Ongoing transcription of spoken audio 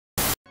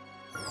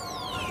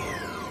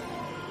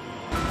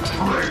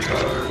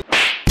Traitor!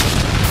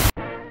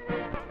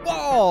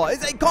 War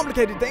is a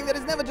complicated thing that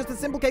is never just a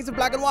simple case of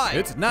black and white.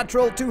 It's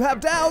natural to have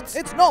doubts.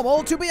 It's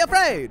normal to be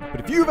afraid.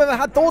 But if you've ever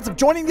had thoughts of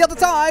joining the other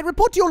side,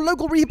 report to your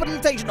local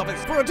rehabilitation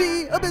office for a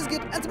tea, a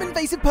biscuit, and some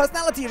invasive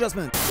personality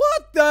adjustments.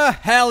 What the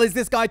hell is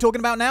this guy talking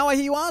about now, I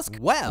hear you ask?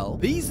 Well,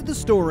 these are the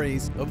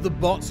stories of the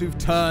bots who've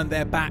turned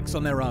their backs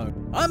on their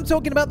own. I'm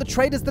talking about the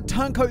traitors, the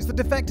turncoats, the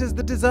defectors,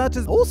 the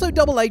deserters, also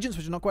double agents,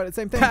 which are not quite the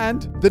same thing,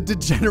 and the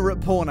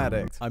degenerate porn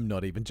addicts. I'm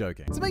not even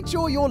joking. So make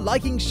sure you're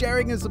liking,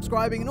 sharing, and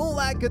subscribing and all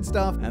that good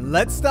stuff. And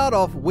let's start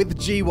off with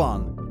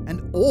G1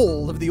 and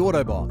all of the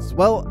Autobots.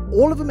 Well,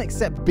 all of them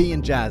except B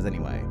and Jazz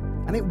anyway.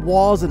 And it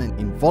was an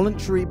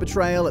involuntary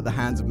betrayal at the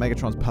hands of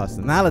Megatron's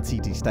personality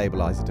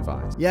destabilizer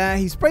device. Yeah,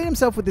 he sprayed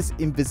himself with this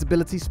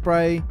invisibility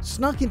spray,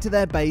 snuck into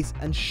their base,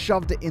 and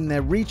shoved it in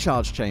their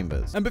recharge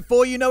chambers. And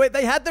before you know it,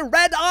 they had the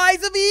red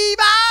eyes of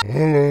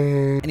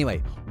Eva!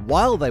 Anyway,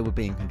 while they were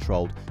being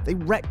controlled, they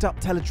wrecked up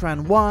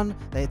Teletran 1,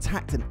 they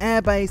attacked an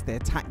airbase, they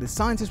attacked the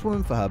scientist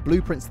woman for her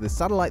blueprints to the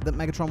satellite that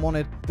Megatron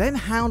wanted. Then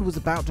Hound was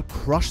about to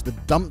crush the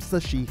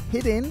dumpster she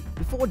hid in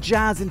before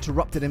Jazz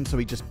interrupted him, so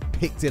he just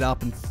picked it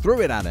up and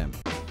threw it at him.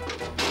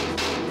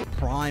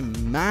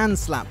 Prime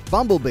man-slapped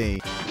Bumblebee,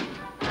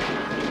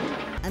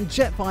 and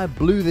Jetfire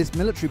blew this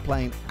military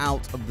plane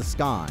out of the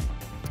sky.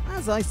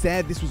 As I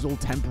said, this was all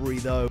temporary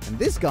though, and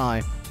this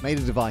guy made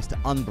a device to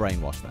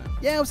unbrainwash them.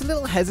 Yeah, I was a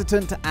little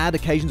hesitant to add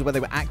occasions where they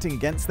were acting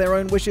against their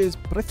own wishes,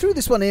 but I threw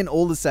this one in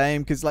all the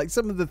same, because like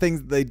some of the things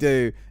that they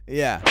do,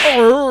 yeah.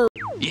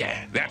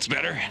 Yeah, that's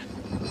better.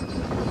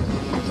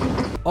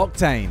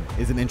 Octane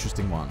is an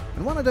interesting one,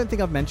 and one I don't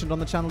think I've mentioned on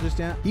the channel just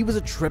yet. He was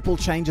a triple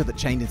changer that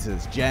chained into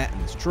his jet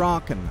and his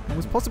truck, and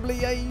was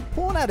possibly a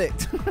porn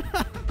addict.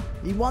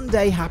 He one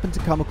day happened to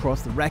come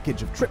across the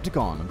wreckage of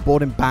Trypticon and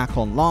brought him back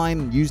online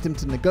and used him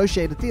to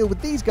negotiate a deal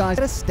with these guys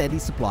to get a steady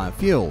supply of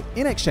fuel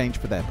in exchange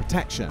for their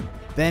protection.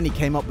 Then he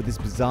came up with this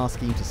bizarre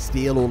scheme to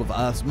steal all of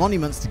Earth's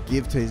monuments to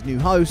give to his new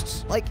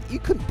hosts. Like, you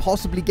couldn't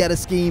possibly get a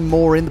scheme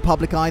more in the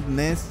public eye than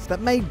this.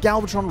 That made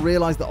Galvatron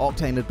realize that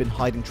Octane had been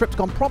hiding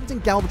Trypticon,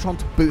 prompting Galvatron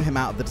to boot him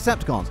out of the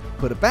Decepticons,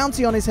 put a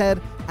bounty on his head,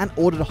 and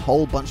ordered a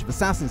whole bunch of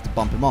assassins to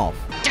bump him off.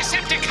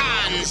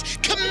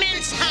 Decepticons,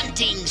 commence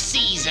hunting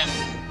season!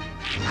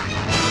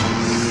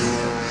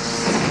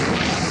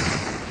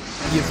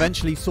 He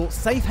eventually sought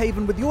safe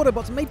haven with the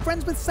Autobots and made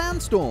friends with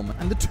Sandstorm,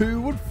 and the two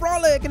would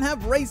frolic and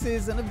have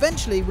races, and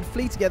eventually would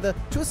flee together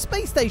to a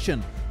space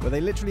station, where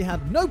they literally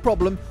had no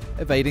problem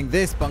evading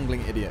this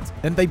bungling idiot.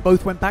 Then they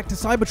both went back to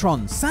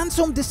Cybertron.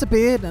 Sandstorm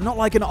disappeared, and not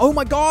like an, oh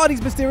my god,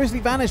 he's mysteriously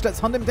vanished, let's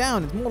hunt him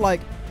down. It's more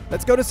like,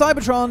 let's go to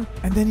Cybertron.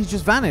 And then he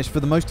just vanished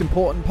for the most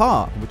important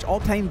part, in which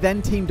Octane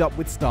then teamed up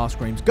with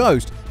Starscream's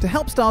ghost to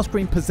help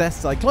Starscream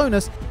possess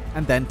Cyclonus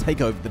and then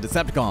take over the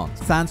Decepticons.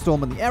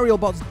 Sandstorm and the aerial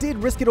bots did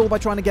risk it all by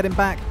trying to get him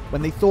back when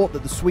they thought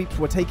that the sweeps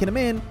were taking him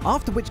in,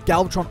 after which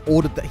Galvatron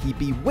ordered that he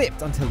be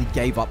whipped until he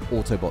gave up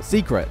Autobot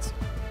secrets.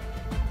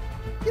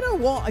 You know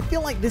what? I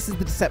feel like this is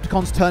the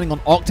Decepticons turning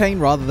on Octane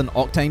rather than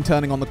Octane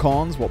turning on the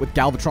cons, what with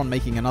Galvatron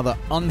making another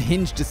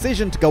unhinged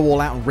decision to go all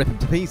out and rip him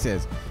to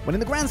pieces. When in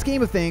the grand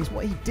scheme of things,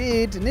 what he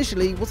did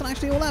initially wasn't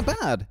actually all that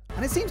bad.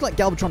 And it seems like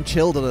Galvatron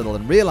chilled a little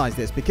and realized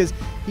this, because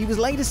he was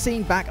later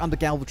seen back under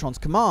Galvatron's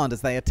command as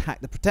they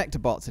attacked the Protector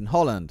bots in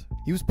Holland.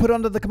 He was put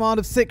under the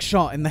command of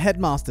Sixshot in the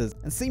Headmasters,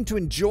 and seemed to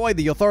enjoy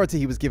the authority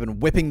he was given,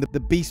 whipping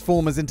the beast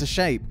formers into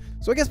shape.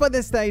 So I guess by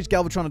this stage,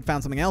 Galvatron had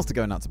found something else to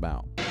go nuts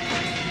about.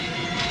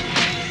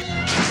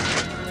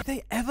 Did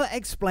they ever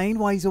explain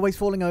why he's always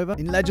falling over?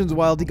 In Legends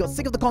World, he got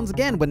sick of the cons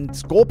again when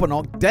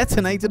Scorponok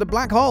detonated a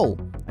black hole.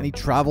 And he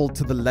traveled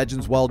to the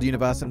Legends World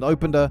universe and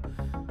opened a...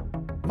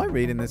 Am I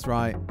reading this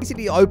right?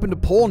 Basically opened a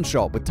pawn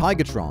shop with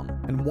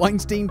Tigatron, and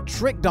Weinstein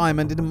tricked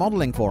Diamond into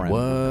modeling for him.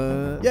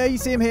 What? Yeah, you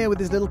see him here with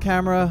his little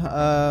camera.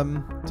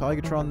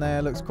 Tigatron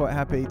there, looks quite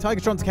happy.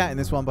 Tigatron's cat in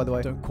this one, by the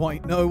way. Don't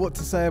quite know what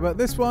to say about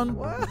this one.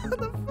 What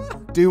the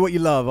fuck? Do what you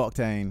love,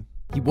 Octane.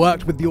 He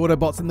worked with the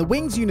Autobots in the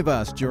Wings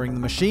universe during the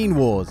Machine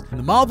Wars. In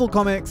the Marvel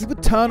comics, he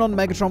would turn on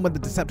Megatron when the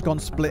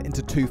Decepticons split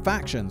into two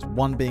factions,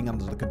 one being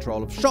under the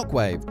control of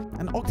Shockwave,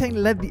 and Octane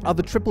led the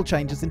other triple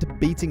changers into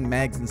beating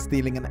Megs and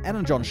stealing an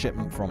Energon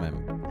shipment from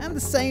him. And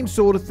the same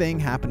sort of thing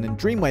happened in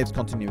Dreamwave's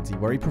continuity,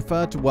 where he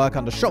preferred to work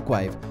under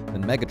Shockwave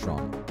than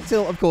Megatron.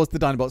 Till, of course, the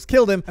Dinobots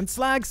killed him, and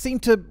Slag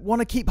seemed to want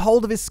to keep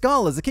hold of his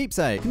skull as a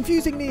keepsake.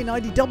 Confusingly, in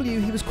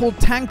IDW, he was called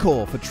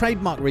Tankor for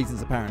trademark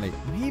reasons, apparently.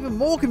 And even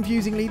more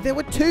confusingly, there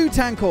were two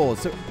Tankors,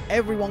 so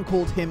everyone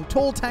called him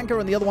Tall Tanker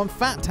and the other one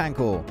Fat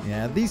Tankor.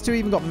 Yeah, these two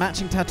even got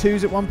matching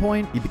tattoos at one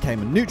point. He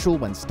became a neutral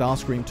when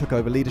Starscream took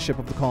over leadership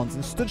of the cons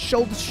and stood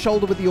shoulder to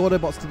shoulder with the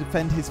Autobots to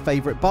defend his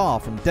favorite bar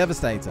from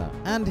Devastator.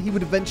 And he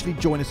would eventually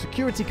join join a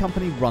security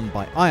company run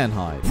by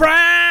Ironhide.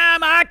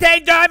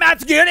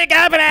 Security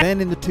company!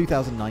 Then in the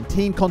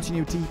 2019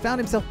 continuity, he found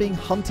himself being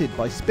hunted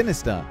by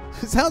Spinister.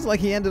 It sounds like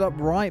he ended up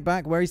right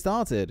back where he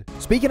started.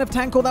 Speaking of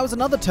Tankor, that was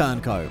another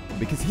Turncoat,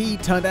 because he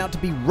turned out to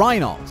be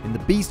Reinhardt in the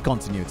Beast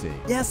continuity.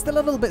 Yeah, still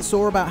a little bit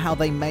sore about how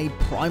they made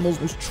Primal's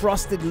most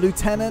trusted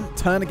lieutenant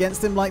turn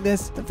against him like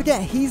this. Don't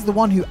forget, he's the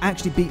one who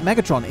actually beat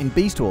Megatron in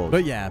Beast Wars.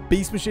 But yeah,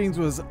 Beast Machines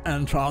was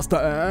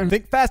interesting.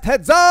 Think fast,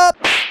 heads up!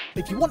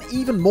 If you want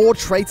even more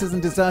traitors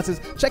and deserters,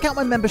 check out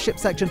my membership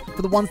section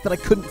for the ones that I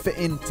couldn't fit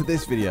into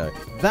this video.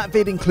 That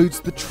vid includes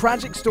the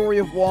tragic story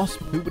of Wasp,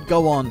 who would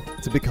go on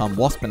to become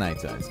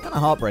Waspinator. It's kind of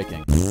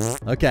heartbreaking.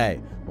 Okay,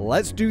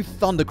 let's do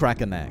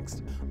Thundercracker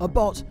next. A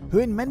bot who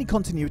in many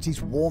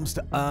continuities warms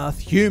to Earth,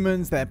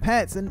 humans, their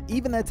pets, and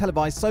even their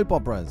televised soap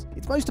operas.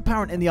 It's most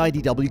apparent in the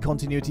IDW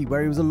continuity,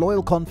 where he was a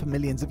loyal con for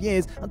millions of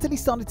years until he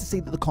started to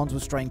see that the cons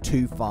were straying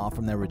too far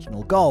from their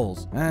original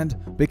goals and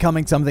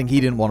becoming something he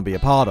didn't want to be a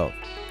part of.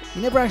 He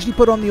never actually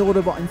put on the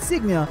Autobot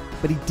insignia,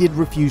 but he did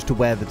refuse to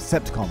wear the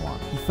Decepticon one.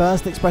 He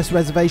first expressed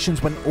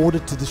reservations when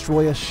ordered to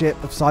destroy a ship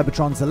of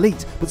Cybertron's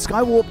elite, but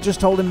Skywarp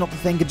just told him not to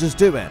think and just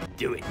do it.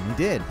 Do it. And he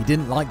did. He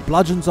didn't like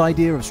Bludgeon's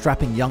idea of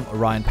strapping young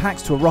Orion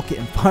Pax to a rocket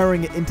and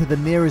firing it into the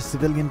nearest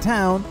civilian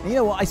town. And you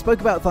know what? I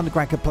spoke about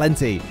Thundercracker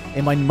plenty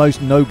in my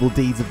most noble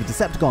deeds of the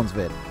Decepticons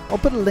vid. I'll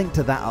put a link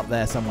to that up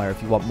there somewhere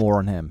if you want more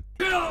on him.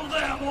 Kill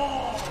them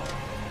all!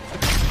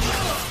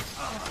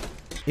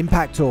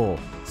 Impactor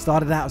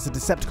started out as a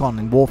Decepticon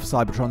in War for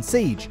Cybertron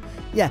Siege.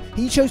 Yeah,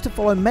 he chose to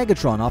follow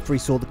Megatron after he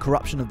saw the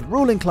corruption of the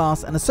ruling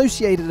class and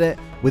associated it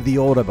with the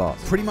Autobots.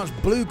 Pretty much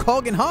blew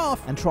Cog in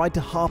half and tried to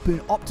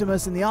harpoon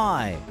Optimus in the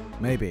eye.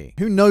 Maybe.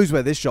 Who knows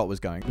where this shot was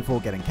going before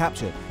getting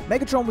captured.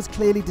 Megatron was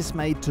clearly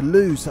dismayed to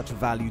lose such a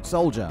valued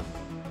soldier.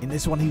 In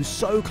this one, he was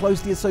so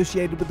closely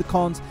associated with the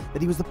cons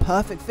that he was the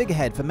perfect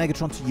figurehead for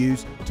Megatron to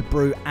use to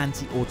brew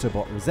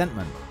anti-Autobot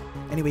resentment.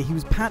 Anyway, he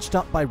was patched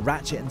up by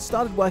Ratchet and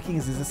started working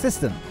as his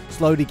assistant,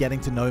 slowly getting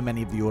to know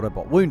many of the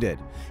Autobot wounded.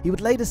 He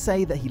would later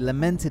say that he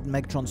lamented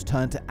Megatron's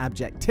turn to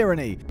abject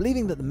tyranny,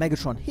 believing that the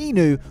Megatron he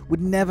knew would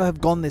never have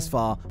gone this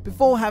far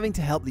before having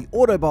to help the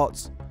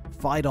Autobots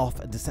fight off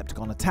a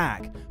Decepticon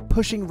attack,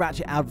 pushing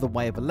Ratchet out of the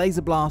way of a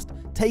laser blast,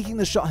 taking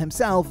the shot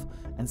himself,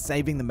 and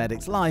saving the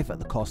medic's life at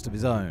the cost of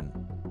his own.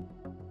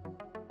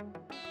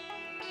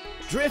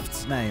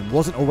 Drift's name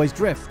wasn't always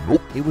Drift.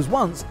 Nope. It was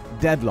once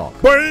Deadlock.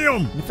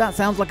 BAM! And if that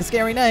sounds like a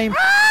scary name,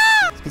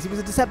 it's because he was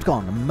a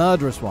Decepticon, a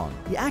murderous one.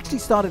 He actually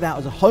started out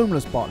as a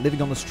homeless bot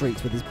living on the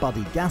streets with his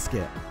buddy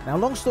Gasket. Now,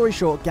 long story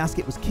short,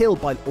 Gasket was killed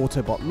by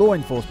Autobot law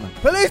enforcement.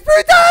 Police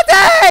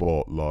brutality!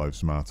 Bot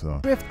lives matter.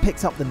 Drift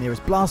picks up the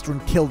nearest blaster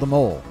and killed them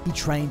all. He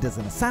trained as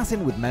an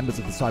assassin with members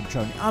of the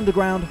Cybertronian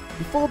underground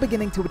before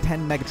beginning to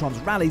attend Megatron's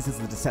rallies as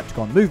the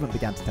Decepticon movement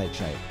began to take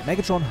shape.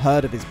 Megatron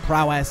heard of his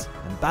prowess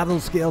and battle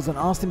skills and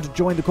asked him to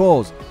join the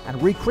cause,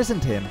 and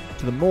rechristened him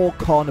to the more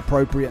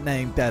con-appropriate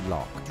name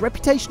Deadlock. His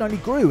reputation only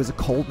grew as a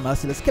cold,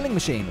 merciless killing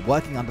machine,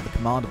 working under the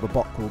command of a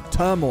bot called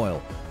Turmoil,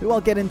 who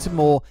I'll get into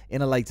more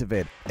in a later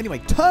vid. Anyway,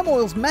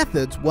 Turmoil's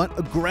methods weren't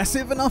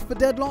aggressive enough for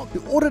Deadlock,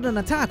 who ordered an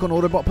attack on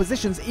Autobot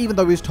positions even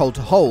though he was told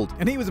to hold.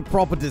 And he was a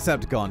proper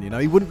Decepticon, you know,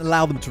 he wouldn't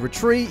allow them to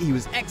retreat, he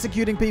was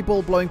executing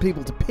people, blowing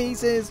people to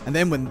pieces, and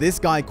then when this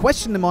guy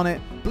questioned him on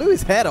it, blew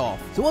his head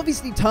off. So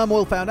obviously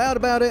Turmoil found out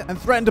about it and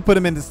threatened to put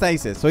him into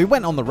stasis, so he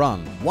went on the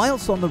run.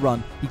 Whilst on the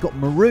run, he got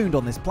marooned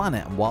on this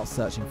planet, and whilst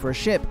searching for a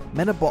ship,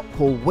 met a bot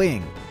called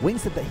Wing. Wing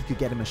said that he could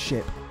get him a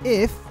ship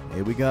if,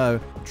 here we go,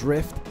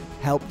 Drift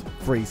helped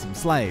free some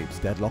slaves.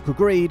 Deadlock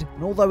agreed,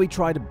 and although he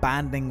tried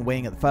abandoning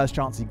Wing at the first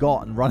chance he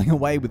got and running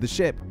away with the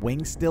ship,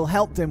 Wing still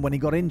helped him when he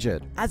got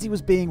injured. As he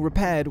was being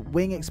repaired,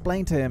 Wing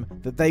explained to him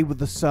that they were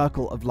the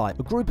Circle of Light,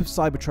 a group of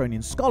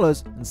Cybertronian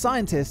scholars and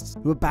scientists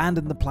who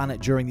abandoned the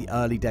planet during the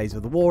early days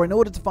of the war in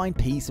order to find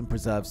peace and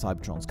preserve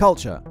Cybertron's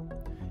culture,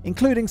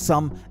 including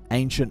some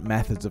ancient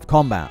methods of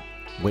combat,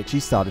 which he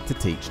started to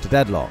teach to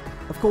Deadlock.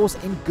 Of course,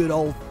 in good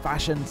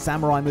old-fashioned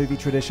samurai movie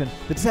tradition,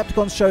 the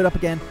Decepticons showed up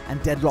again,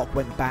 and Deadlock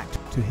went back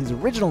to his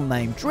original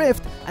name,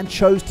 Drift, and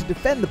chose to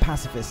defend the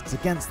pacifists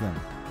against them.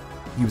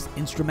 He was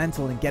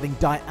instrumental in getting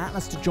Diet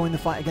Atlas to join the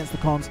fight against the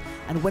cons,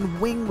 and when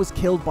Wing was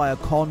killed by a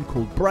con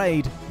called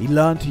Braid, he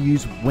learned to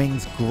use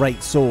Wing's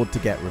great sword to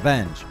get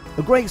revenge.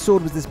 A great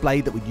sword was this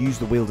blade that would use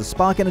the wielder's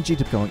spark energy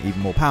to become even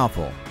more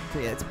powerful. So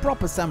yeah, it's a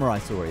proper samurai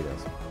story,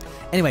 this.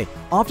 Anyway,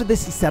 after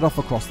this he set off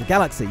across the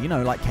galaxy, you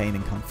know, like Kane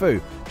in Kung Fu,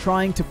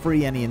 trying to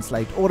free any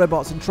enslaved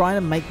Autobots and trying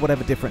to make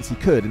whatever difference he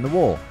could in the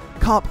war.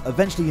 Carp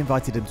eventually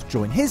invited him to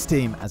join his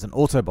team as an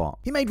Autobot.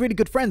 He made really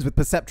good friends with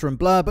Perceptor and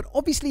Blur, but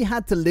obviously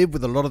had to live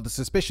with a lot of the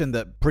suspicion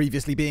that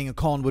previously being a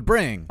con would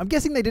bring. I'm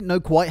guessing they didn't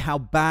know quite how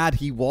bad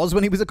he was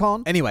when he was a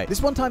con. Anyway,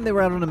 this one time they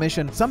were out on a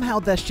mission,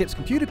 somehow their ship's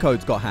computer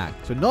codes got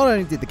hacked. So not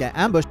only did they get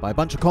ambushed by a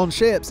bunch of con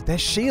ships, their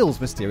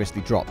shields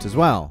mysteriously dropped as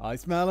well. I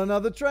smell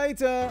another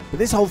traitor! But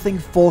this whole thing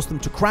forced them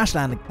to crash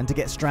land and to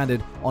get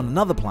stranded on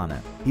another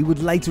planet. He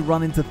would later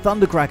run into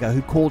Thundercracker,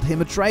 who called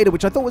him a traitor,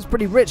 which I thought was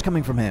pretty rich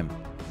coming from him.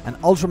 and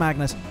Ultra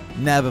Magnus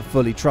never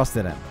fully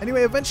trusted him.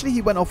 Anyway, eventually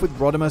he went off with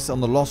Rodimus on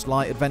the Lost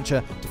Light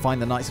adventure to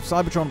find the Knights of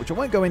Cybertron, which I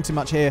won't go into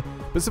much here,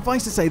 but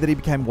suffice to say that he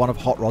became one of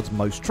Hot Rod's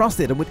most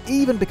trusted and would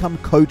even become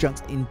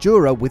Kojunk's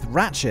Endurer with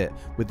Ratchet,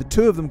 with the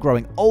two of them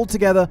growing old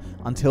together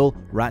until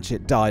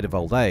Ratchet died of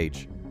old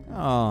age.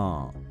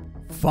 Ah.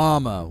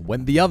 Farmer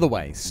went the other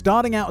way,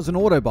 starting out as an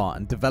Autobot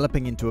and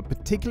developing into a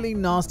particularly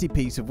nasty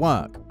piece of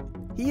work.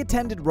 He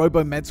attended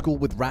Robo Med School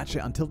with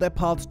Ratchet until their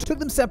paths took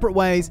them separate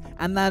ways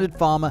and landed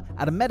Farmer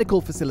at a medical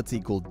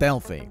facility called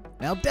Delphi.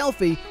 Now,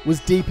 Delphi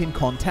was deep in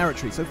con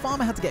territory, so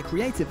Farmer had to get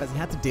creative as he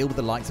had to deal with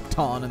the likes of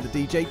Tarn and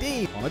the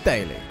DJD on a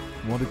daily.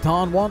 What did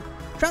Tarn want?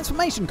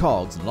 Transformation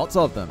cogs, and lots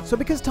of them. So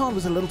because Tarn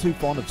was a little too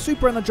fond of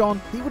Super Energon,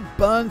 he would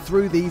burn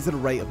through these at a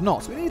rate of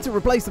knots. We needed to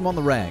replace them on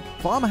the reg.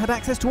 Farmer had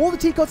access to all the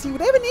T-cogs he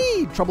would ever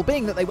need, trouble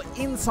being that they were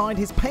inside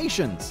his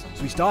patients.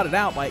 So he started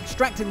out by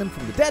extracting them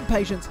from the dead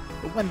patients,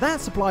 but when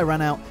that supply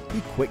ran out,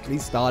 he quickly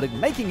started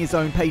making his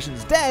own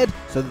patients dead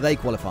so that they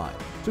qualified.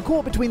 So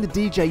caught between the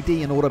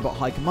DJD and Autobot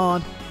High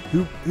Command,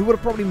 who would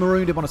have probably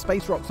marooned him on a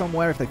space rock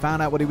somewhere if they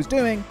found out what he was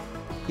doing,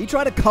 he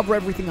tried to cover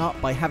everything up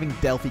by having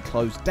Delphi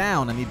closed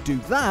down, and he'd do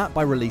that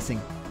by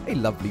releasing a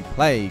lovely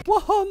plague.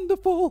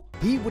 Wonderful!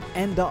 He would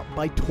end up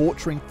by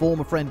torturing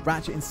former friend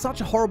Ratchet in such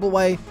a horrible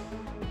way.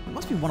 It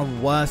must be one of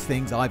the worst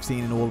things I've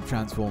seen in all of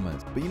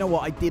Transformers. But you know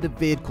what? I did a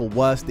vid called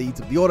Worst Deeds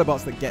of the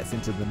Autobots that gets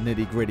into the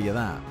nitty-gritty of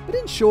that. But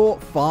in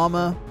short,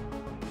 Farmer,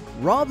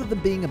 rather than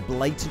being a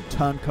blatant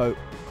turncoat,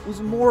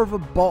 was more of a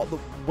bot that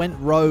went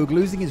rogue,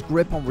 losing his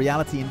grip on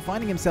reality and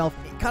finding himself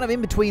kind of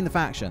in between the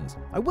factions.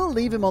 I will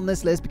leave him on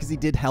this list because he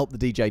did help the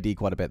DJD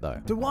quite a bit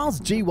though. So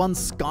whilst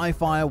G1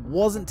 Skyfire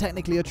wasn't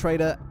technically a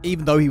traitor,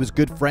 even though he was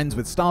good friends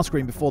with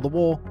Starscream before the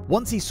war,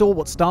 once he saw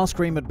what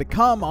Starscream had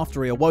become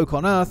after he awoke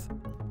on Earth,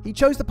 he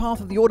chose the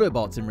path of the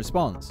Autobots in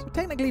response. So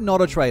technically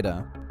not a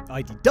traitor.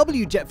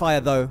 IDW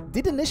Jetfire, though,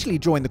 did initially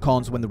join the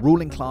cons when the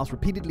ruling class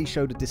repeatedly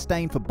showed a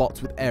disdain for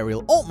bots with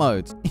aerial alt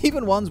modes,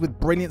 even ones with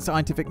brilliant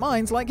scientific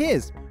minds like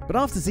his. But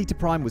after Zeta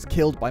Prime was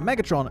killed by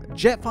Megatron,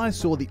 Jetfire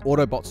saw the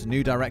Autobots'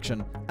 new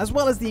direction, as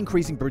well as the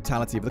increasing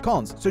brutality of the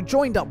cons, so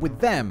joined up with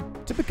them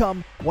to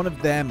become one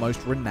of their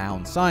most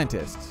renowned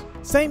scientists.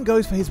 Same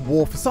goes for his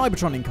War for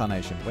Cybertron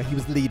incarnation, where he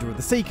was leader of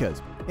the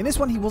Seekers. In this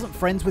one, he wasn't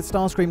friends with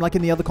Starscream like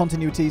in the other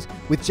continuities,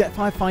 with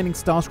Jetfire finding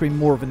Starscream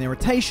more of an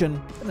irritation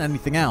than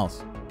anything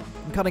else,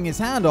 and cutting his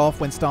hand off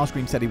when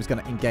Starscream said he was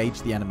going to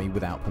engage the enemy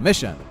without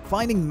permission.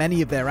 Finding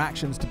many of their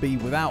actions to be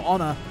without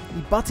honor, he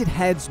butted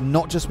heads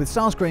not just with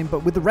Starscream,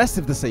 but with the rest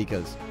of the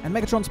Seekers. And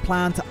Megatron's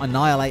plan to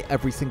annihilate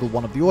every single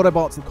one of the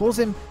Autobots caused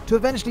him to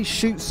eventually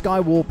shoot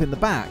Skywarp in the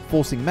back,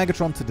 forcing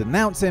Megatron to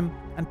denounce him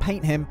and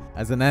paint him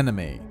as an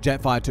enemy.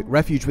 Jetfire took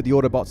refuge with the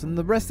Autobots, and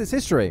the rest is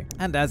history.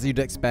 And as you'd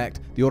expect,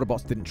 the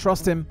Autobots didn't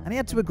trust him, and he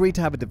had to agree to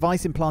have a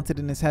device implanted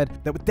in his head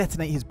that would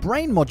detonate his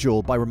brain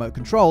module by remote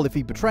control if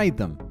he betrayed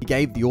them. He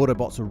gave the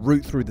Autobots a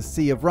route through the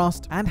Sea of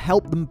Rust and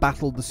helped them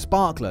battle the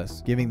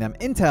Sparkless, giving them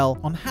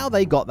intel on how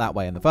they got that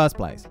way in the first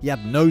place. He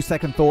had no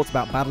second thoughts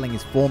about battling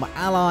his former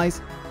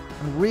allies,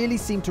 and really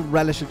seemed to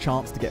relish a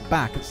chance to get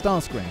back at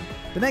Starscream.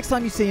 The next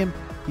time you see him,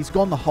 he's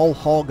gone the whole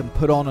hog and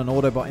put on an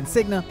Autobot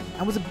insignia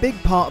and was a big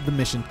part of the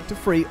mission to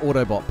free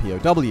Autobot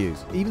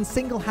POWs, even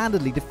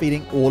single-handedly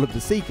defeating all of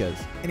the Seekers.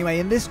 Anyway,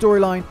 in this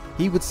storyline,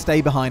 he would stay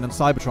behind on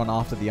Cybertron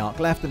after the Ark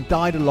left and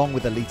died along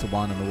with Elita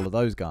 1 and all of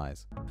those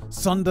guys.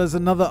 Sunder's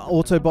another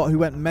Autobot who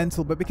went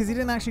mental, but because he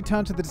didn't actually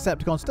turn to the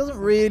Decepticons, doesn't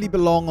really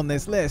belong on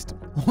this list.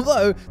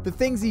 Although, the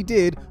things he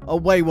did are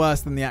way worse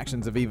than the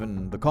actions of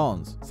even the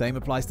cons. Same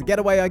applies to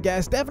Getaway, I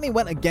guess. Definitely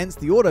went against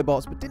the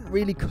Autobots, but didn't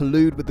really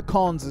collude with the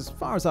cons as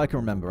far as I can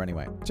remember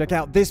anyway. Check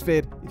out this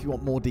vid if you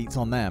want more deets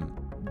on them.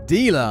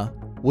 Dealer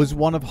was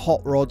one of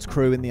Hot Rod's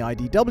crew in the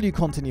IDW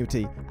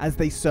continuity as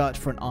they searched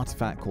for an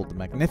artifact called the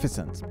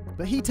Magnificent.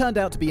 But he turned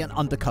out to be an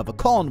undercover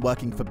con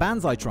working for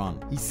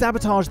Banzaitron. He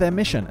sabotaged their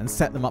mission and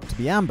set them up to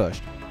be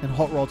ambushed, and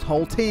Hot Rod's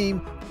whole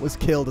team was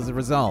killed as a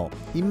result.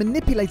 He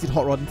manipulated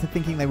Hot Rod into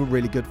thinking they were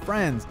really good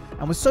friends,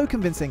 and was so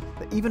convincing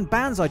that even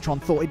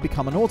Banzaitron thought he'd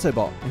become an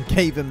Autobot and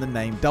gave him the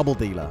name Double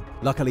Dealer.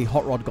 Luckily,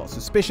 Hot Rod got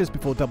suspicious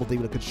before Double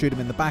Dealer could shoot him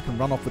in the back and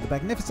run off with the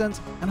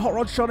Magnificent, and Hot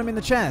Rod shot him in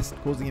the chest,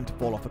 causing him to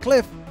fall off a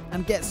cliff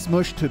and get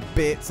smushed to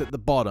bits at the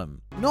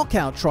bottom.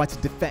 Knockout tried to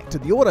defect to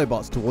the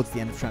Autobots towards the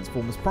end of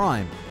Transformers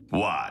Prime.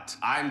 What?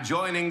 I'm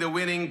joining the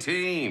winning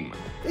team.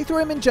 They threw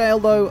him in jail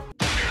though,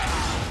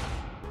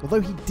 although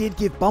he did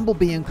give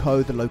Bumblebee and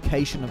Co. the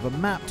location of a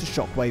map to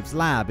Shockwave's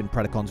lab in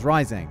Predacons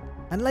Rising.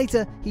 And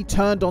later, he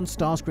turned on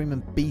Starscream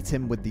and beat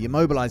him with the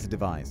immobilizer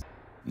device.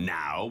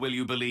 Now, will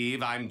you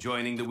believe I'm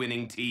joining the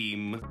winning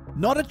team?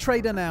 Not a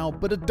traitor now,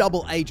 but a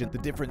double agent. The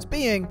difference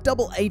being,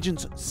 double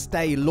agents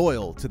stay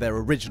loyal to their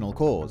original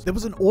cause. There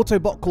was an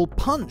Autobot called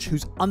Punch,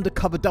 whose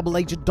undercover double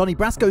agent Donnie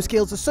Brasco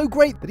skills are so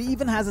great that he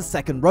even has a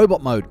second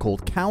robot mode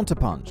called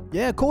Counterpunch.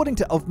 Yeah, according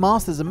to Of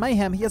Masters and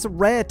Mayhem, he has a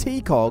rare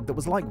T-Cog that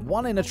was like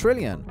 1 in a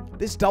trillion.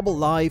 This double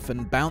life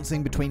and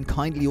bouncing between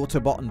kindly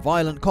Autobot and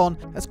violent con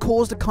has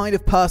caused a kind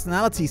of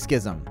personality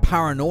schism.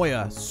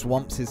 Paranoia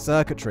swamps his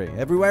circuitry.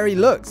 Everywhere he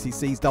looks, he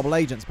sees double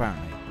agents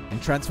apparently. In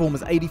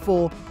Transformers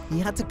 84, he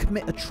had to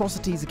commit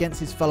atrocities against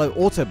his fellow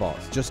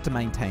Autobots just to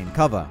maintain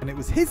cover. And it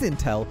was his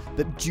intel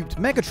that duped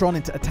Megatron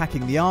into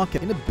attacking the Ark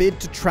in a bid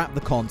to trap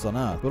the cons on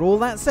Earth. But all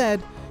that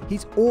said,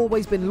 he's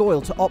always been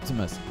loyal to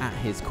Optimus at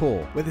his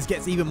core. Where this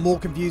gets even more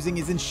confusing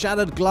is in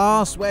Shattered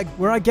Glass,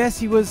 where I guess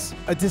he was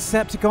a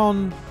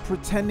Decepticon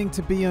pretending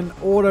to be an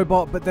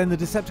Autobot, but then the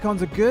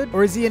Decepticons are good?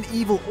 Or is he an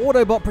evil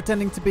Autobot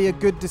pretending to be a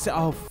good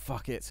Oh,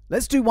 fuck it.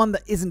 Let's do one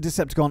that isn't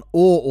Decepticon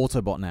or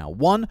Autobot now.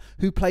 One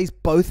who plays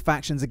both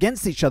factions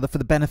against each other for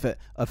the benefit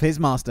of his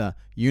master,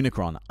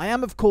 Unicron. I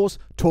am, of course,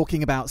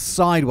 talking about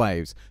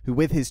Sidewaves, who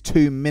with his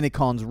two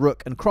Minicons,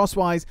 Rook and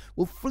Crosswise,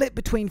 will flip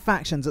between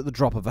factions at the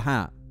drop of a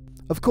hat.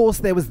 Of course,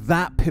 there was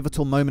that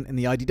pivotal moment in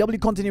the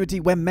IDW continuity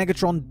where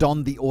Megatron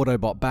donned the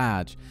Autobot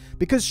badge.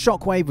 Because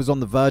Shockwave was on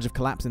the verge of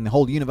collapsing the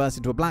whole universe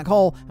into a black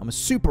hole and was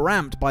super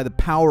amped by the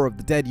power of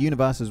the dead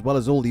universe as well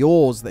as all the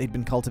ores that he'd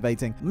been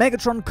cultivating,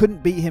 Megatron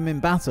couldn't beat him in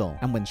battle.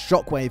 And when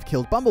Shockwave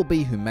killed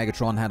Bumblebee, whom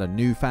Megatron had a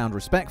newfound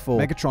respect for,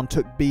 Megatron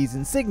took B's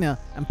insignia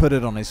and put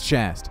it on his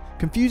chest,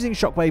 confusing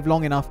Shockwave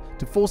long enough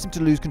to force him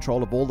to lose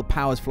control of all the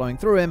powers flowing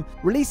through him,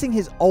 releasing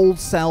his old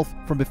self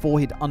from before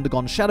he'd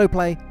undergone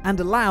Shadowplay,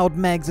 and allowed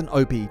Megs and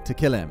Opie to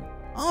kill him.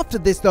 After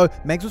this though,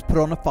 Megs was put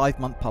on a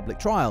 5-month public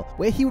trial,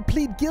 where he would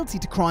plead guilty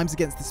to crimes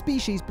against the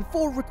species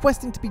before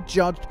requesting to be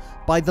judged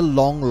by the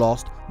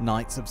long-lost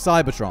Knights of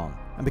Cybertron.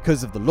 And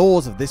because of the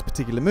laws of this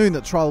particular moon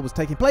that the trial was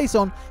taking place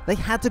on, they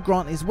had to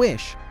grant his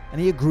wish,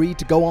 and he agreed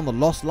to go on the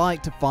Lost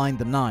Light to find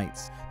the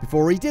Knights.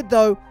 Before he did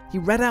though, he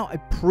read out a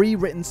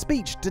pre-written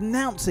speech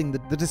denouncing the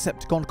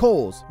Decepticon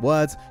cause,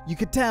 words you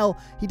could tell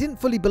he didn't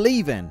fully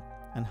believe in,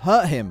 and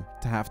hurt him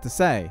to have to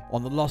say.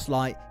 On the Lost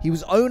Light, he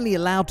was only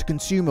allowed to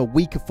consume a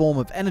weaker form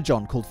of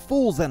Energon called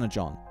Fool's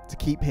Energon to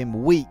keep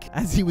him weak,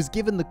 as he was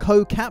given the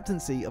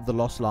co-captaincy of the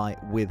Lost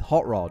Light with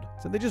Hot Rod.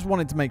 So they just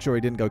wanted to make sure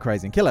he didn't go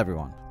crazy and kill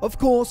everyone. Of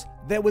course,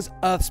 there was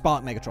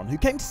Earthspark Megatron, who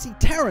came to see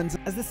Terrans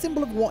as the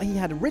symbol of what he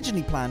had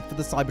originally planned for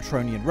the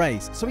Cybertronian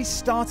race. So he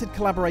started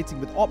collaborating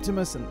with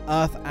Optimus and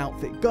Earth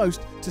outfit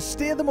Ghost to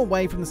steer them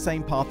away from the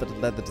same path that had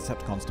led the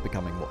Decepticons to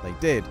becoming what they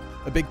did.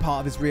 A big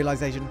part of his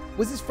realization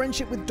was his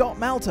friendship with Doc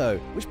Malto,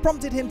 which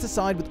prompted him to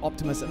side with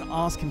Optimus and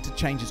ask him to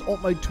change his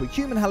alt mode to a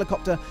human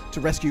helicopter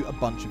to rescue a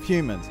bunch of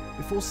humans,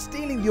 before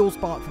stealing the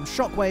Allspark from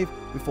Shockwave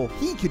before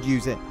he could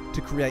use it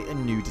to create a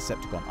new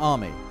Decepticon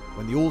army.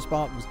 When the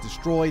Allspark was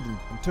destroyed and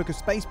took a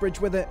space bridge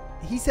with it,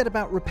 he set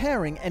about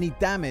repairing any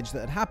damage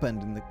that had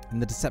happened in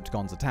the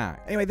Decepticons'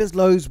 attack. Anyway, there's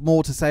loads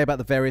more to say about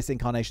the various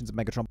incarnations of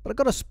Megatron, but I've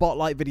got a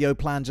spotlight video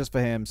planned just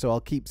for him, so I'll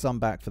keep some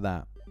back for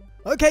that.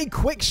 Okay,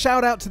 quick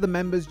shout out to the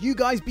members. You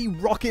guys be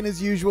rocking as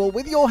usual.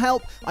 With your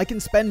help, I can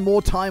spend more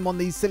time on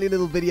these silly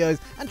little videos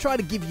and try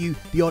to give you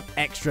the odd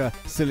extra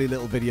silly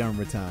little video in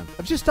return.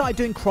 I've just started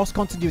doing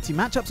cross-continuity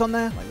matchups on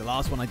there, like the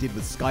last one I did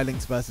with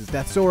Skylynx versus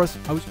Deathsaurus.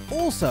 I was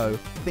also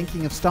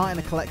thinking of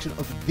starting a collection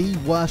of the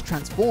worst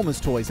Transformers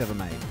toys ever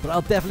made, but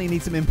I'll definitely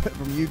need some input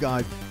from you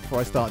guys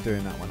before I start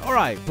doing that one.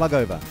 Alright, plug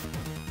over.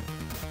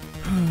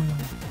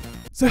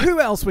 So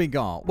who else we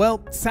got? Well,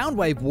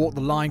 Soundwave walked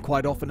the line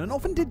quite often and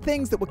often did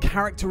things that were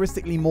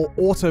characteristically more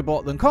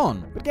Autobot than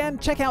Con. But again,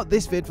 check out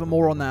this vid for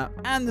more on that,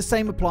 and the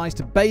same applies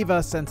to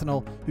Bayverse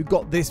Sentinel, who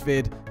got this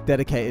vid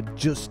dedicated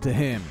just to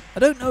him. I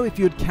don't know if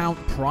you'd count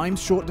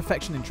Prime's short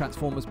defection in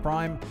Transformers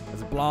Prime,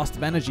 as a blast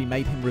of energy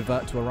made him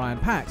revert to Orion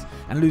Pax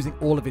and losing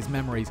all of his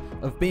memories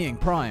of being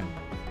Prime.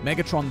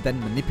 Megatron then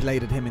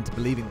manipulated him into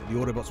believing that the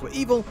Autobots were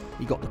evil.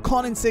 He got the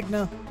Con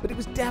insignia, but it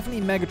was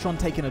definitely Megatron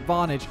taking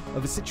advantage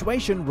of a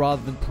situation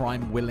rather than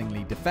Prime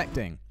willingly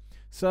defecting.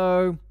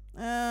 So,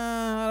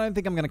 I don't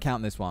think I'm going to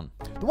count this one.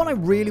 The one I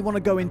really want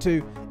to go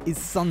into is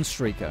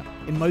Sunstreaker.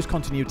 In most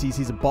continuities,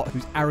 he's a bot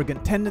whose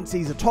arrogant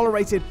tendencies are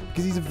tolerated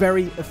because he's a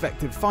very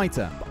effective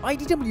fighter. But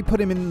IDW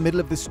put him in the middle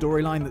of this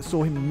storyline that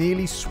saw him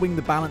nearly swing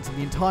the balance of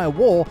the entire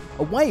war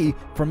away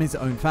from his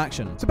own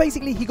faction. So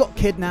basically, he got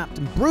kidnapped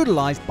and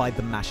brutalized by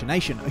the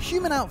Machination, a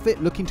human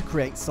outfit looking to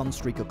create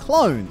Sunstreaker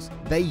clones.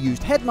 They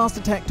used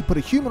Headmaster Tech to put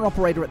a human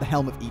operator at the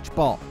helm of each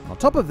bot. On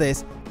top of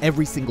this,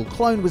 every single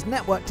clone was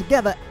networked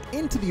together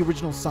into the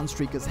original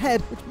Sunstreaker's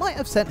head, which might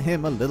have sent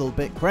him a little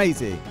bit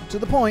crazy, to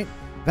the point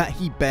that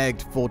he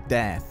begged for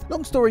death.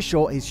 Long story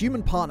short, his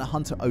human partner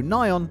Hunter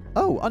Onion,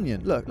 oh,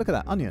 Onion, look at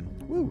that, Onion,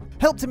 woo,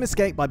 helped him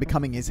escape by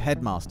becoming his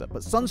headmaster,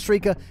 but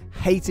Sunstreaker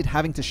hated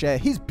having to share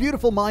his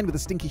beautiful mind with a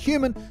stinky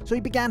human, so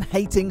he began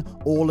hating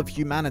all of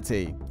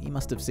humanity. He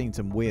must have seen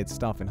some weird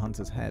stuff in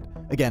Hunter's head.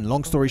 Again,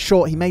 long story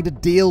short, he made a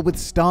deal with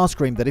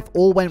Starscream that if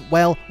all went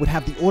well, would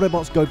have the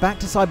Autobots go back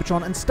to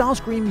Cybertron and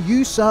Starscream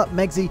usurp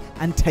Megsy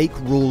and take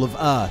rule of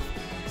Earth.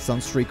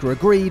 Sunstreaker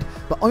agreed,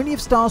 but only if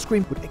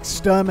Starscream would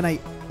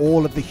exterminate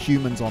all of the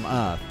humans on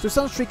Earth. So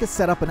Sunstreaker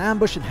set up an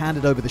ambush and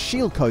handed over the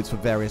shield codes for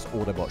various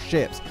Autobot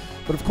ships.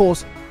 But of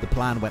course, the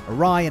plan went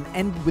awry and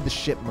ended with the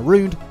ship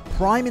marooned,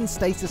 Prime in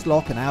stasis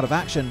lock and out of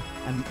action,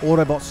 and the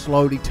Autobots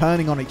slowly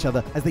turning on each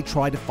other as they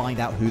tried to find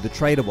out who the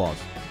traitor was.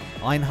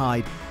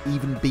 Einhide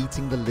even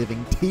beating the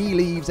living tea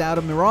leaves out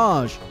of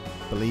Mirage,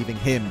 believing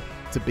him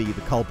to be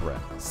the culprit.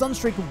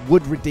 Sunstreaker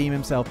would redeem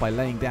himself by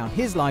laying down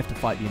his life to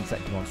fight the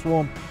Insecticon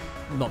swarm.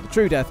 Not the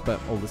true death, but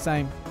all the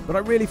same. But I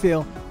really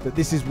feel that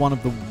this is one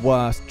of the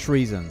worst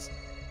treasons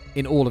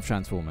in all of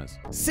Transformers.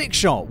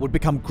 Sixshot would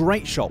become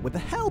Great Shot with the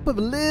help of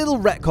a little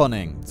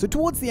retconning. So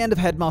towards the end of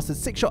Headmaster,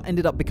 Sixshot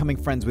ended up becoming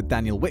friends with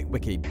Daniel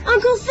Witwicky.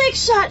 Uncle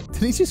Sixshot!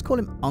 Did he just call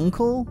him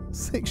Uncle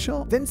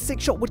Sixshot? Then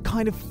Sixshot would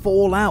kind of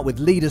fall out with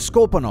leader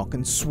Scorponok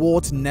and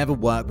swore to never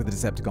work with the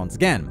Decepticons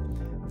again.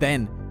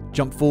 Then,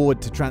 jump forward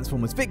to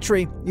Transformers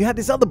Victory, you had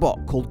this other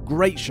bot called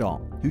Great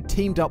Shot, who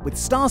teamed up with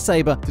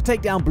Starsaber to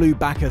take down Blue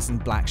Bacchus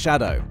and Black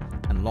Shadow.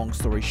 And long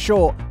story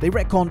short, they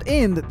retconned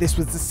in that this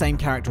was the same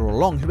character all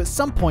along, who at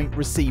some point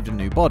received a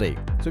new body.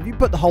 So if you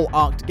put the whole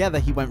arc together,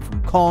 he went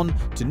from Con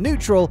to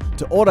Neutral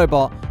to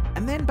Autobot,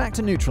 and then back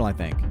to Neutral, I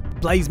think.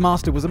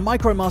 Blazemaster was a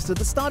Micromaster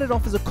that started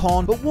off as a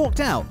Con, but walked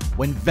out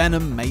when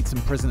Venom made some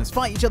prisoners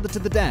fight each other to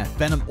the death.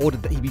 Venom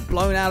ordered that he be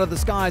blown out of the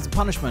sky as a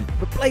punishment,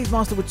 but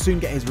Blazemaster would soon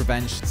get his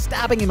revenge,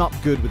 stabbing him up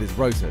good with his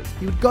rotors.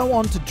 He would go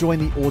on to join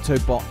the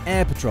Autobot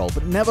Air Patrol,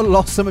 but never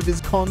lost some of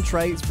his Con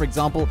traits, for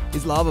example,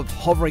 his love of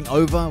hovering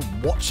over,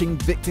 watching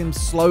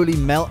victims slowly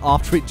melt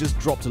after it just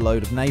dropped a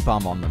load of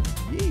napalm on them.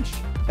 Yeesh.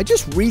 I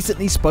just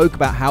recently spoke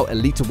about how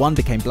Elita 1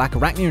 became Black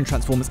Arachnia in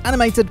Transformers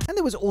Animated, and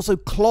there was also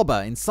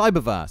Clobber in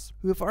Cyberverse,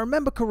 who, if I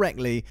remember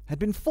correctly, had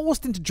been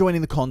forced into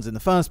joining the Cons in the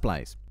first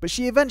place. But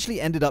she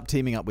eventually ended up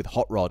teaming up with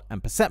Hot Rod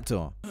and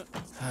Perceptor.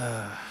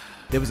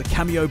 There was a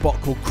cameo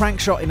bot called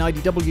Crankshot in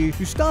IDW,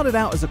 who started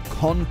out as a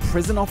Con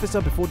prison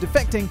officer before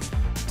defecting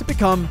to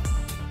become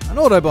an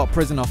Autobot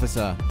prison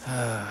officer.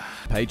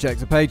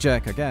 Paycheck's a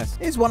paycheck, I guess.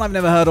 Here's one I've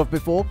never heard of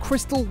before,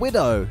 Crystal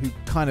Widow, who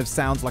kind of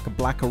sounds like a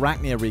Black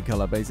Arachnia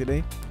recolor,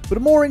 basically. But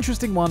a more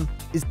interesting one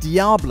is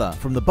Diabla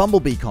from the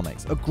Bumblebee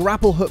comics, a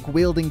grapple hook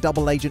wielding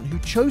double agent who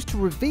chose to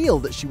reveal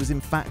that she was in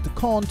fact a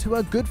Con to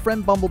her good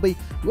friend Bumblebee,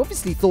 who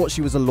obviously thought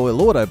she was a loyal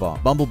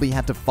Autobot. Bumblebee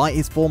had to fight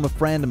his former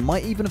friend and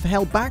might even have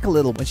held back a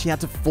little when she had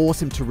to force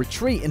him to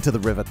retreat into the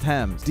River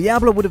Thames.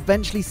 Diabla would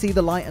eventually see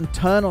the light and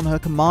turn on her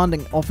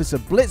commanding officer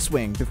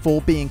Blitzwing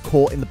before being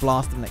caught in the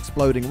blast of an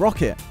exploding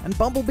rocket, and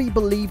Bumblebee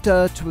believed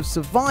her to have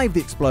survived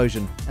the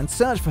explosion and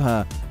searched for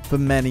her for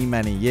many,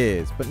 many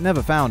years, but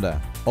never found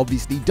her.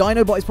 Obviously,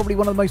 Dinobot is probably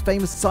one of the most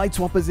famous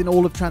sideswappers in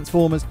all of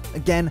Transformers,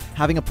 again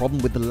having a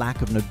problem with the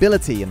lack of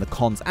nobility in the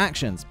Con's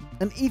actions,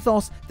 an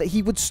ethos that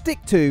he would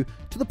stick to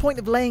the point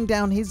of laying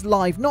down his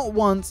life not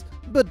once,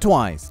 but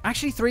twice.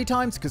 Actually 3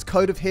 times, because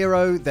Code of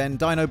Hero, then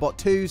Dinobot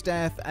 2's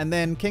death, and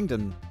then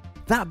Kingdom.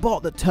 That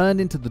bot that turned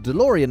into the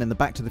DeLorean in the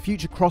Back to the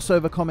Future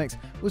crossover comics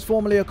was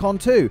formerly a Con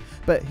too,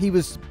 but he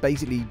was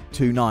basically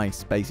too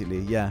nice,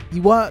 yeah.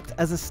 He worked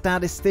as a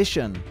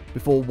statistician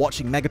before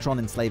watching Megatron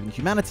enslaving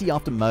humanity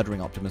after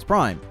murdering Optimus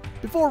Prime,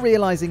 before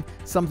realizing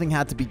something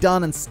had to be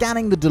done and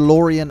scanning the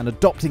DeLorean and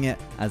adopting it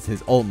as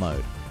his alt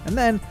mode, and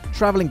then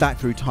traveling back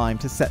through time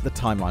to set the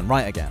timeline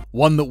right again.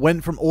 One that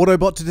went from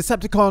Autobot to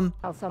Decepticon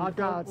I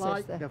don't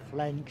like the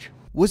French.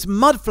 was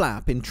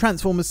Mudflap in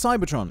Transformers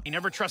Cybertron. You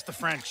never trust the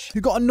French.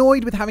 Who got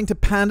annoyed with having to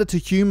pander to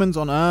humans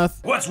on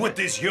Earth. What's with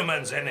these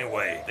humans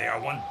anyway? They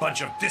are one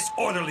bunch of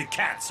disorderly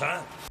cats,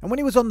 huh? And when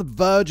he was on the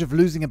verge of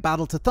losing a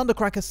battle to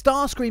Thundercracker,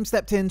 Starscream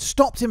stepped in,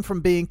 stopped him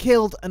from being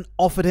killed, and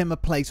offered him a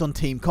place on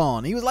Team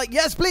Con. He was like,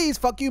 yes please,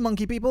 fuck you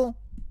monkey people.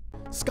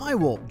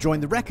 Skywarp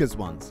joined the Wreckers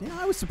once. Yeah,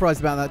 I was surprised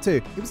about that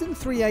too. It was in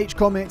 3H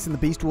comics in the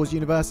Beast Wars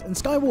universe, and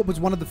Skywarp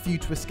was one of the few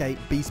to escape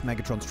Beast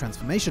Megatron's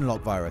transformation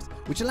lock virus,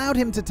 which allowed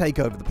him to take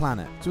over the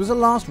planet. So as a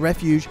last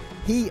refuge,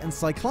 he and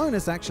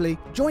Cyclonus actually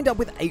joined up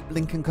with Ape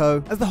Link &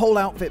 Co. as the whole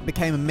outfit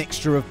became a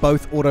mixture of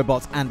both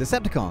Autobots and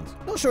Decepticons.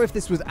 Not sure if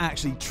this was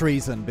actually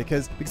treason,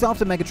 because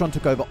after Megatron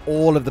took over,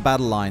 all of the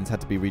battle lines had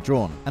to be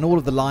redrawn, and all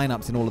of the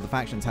lineups in all of the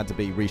factions had to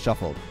be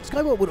reshuffled.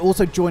 Skywarp would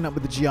also join up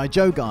with the G.I.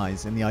 Joe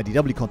guys in the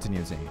IDW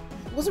continuity.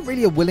 It wasn't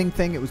really a willing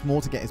thing, it was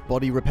more to get his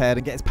body repaired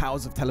and get his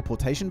powers of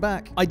teleportation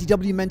back.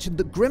 IDW mentioned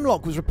that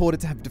Grimlock was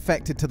reported to have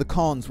defected to the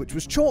Cons, which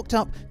was chalked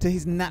up to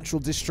his natural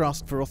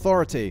distrust for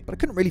authority, but I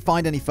couldn't really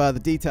find any further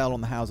detail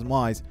on the hows and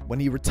whys. When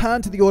he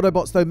returned to the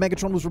Autobots though,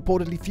 Megatron was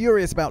reportedly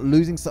furious about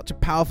losing such a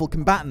powerful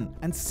combatant,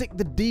 and sicked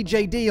the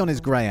DJD on his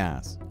grey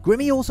ass.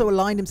 Grimmy also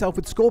aligned himself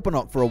with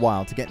Scorponok for a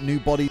while to get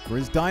new bodies for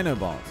his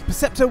Dinobots.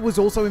 Perceptor was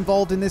also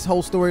involved in this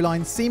whole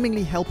storyline,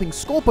 seemingly helping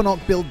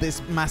Scorponok build this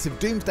massive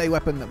doomsday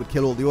weapon that would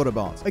kill all the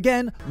Autobots.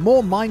 Again,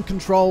 more mind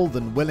control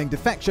than willing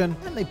defection,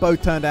 and they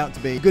both turned out to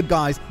be good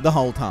guys the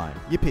whole time.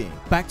 Yippee.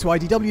 Back to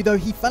IDW though,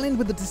 he fell in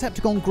with a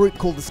Decepticon group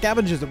called the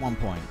Scavengers at one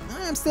point.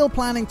 I'm still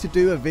planning to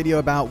do a video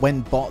about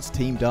when bots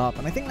teamed up,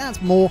 and I think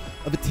that's more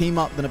of a team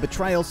up than a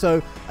betrayal,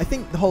 so I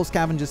think the whole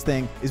Scavengers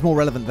thing is more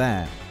relevant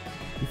there.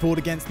 He fought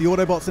against the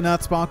Autobots and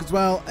Earthspark as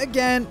well.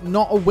 Again,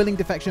 not a willing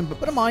defection,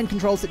 but a mind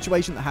control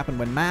situation that happened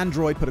when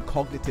Mandroid put a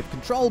cognitive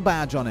control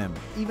badge on him.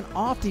 Even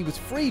after he was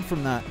freed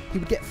from that, he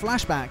would get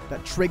flashback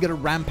that triggered a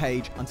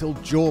rampage until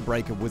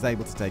Jawbreaker was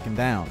able to take him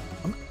down.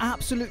 I'm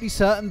absolutely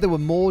certain there were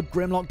more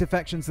Grimlock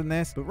defections than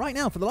this, but right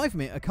now, for the life of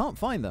me, I can't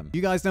find them.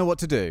 You guys know what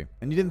to do.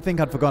 And you didn't think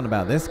I'd forgotten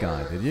about this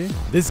guy, did you?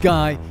 This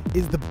guy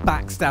is the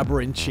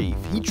Backstabber in Chief.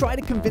 He tried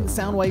to convince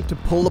Soundwave to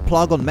pull the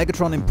plug on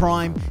Megatron in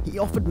Prime. He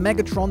offered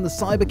Megatron the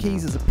Cyber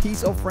Keys as a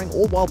peace offering,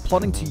 all while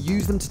plotting to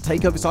use them to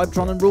take over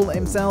Cybertron and rule it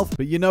himself.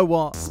 But you know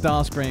what?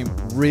 Starscream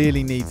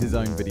really needs his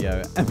own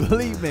video, and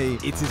believe me,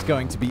 it is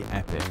going to be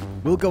epic.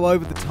 We'll go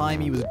over the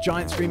time he was a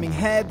giant screaming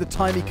head, the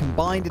time he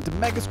combined into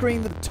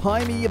Megascream, the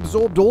time he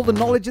absorbed all the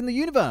knowledge in the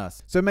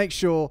universe. So make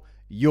sure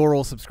you're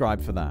all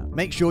subscribed for that.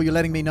 Make sure you're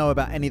letting me know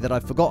about any that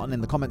I've forgotten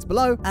in the comments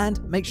below,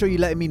 and make sure you're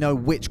letting me know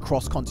which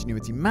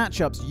cross-continuity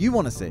matchups you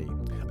want to see.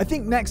 I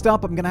think next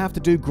up, I'm going to have to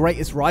do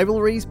Greatest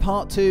Rivalries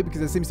Part 2, because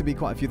there seems to be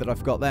quite a few that I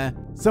forgot there.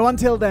 So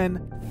until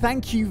then,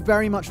 thank you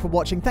very much for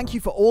watching. Thank you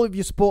for all of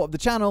your support of the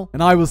channel,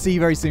 and I will see you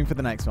very soon for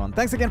the next one.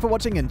 Thanks again for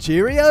watching, and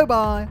cheerio,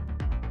 bye!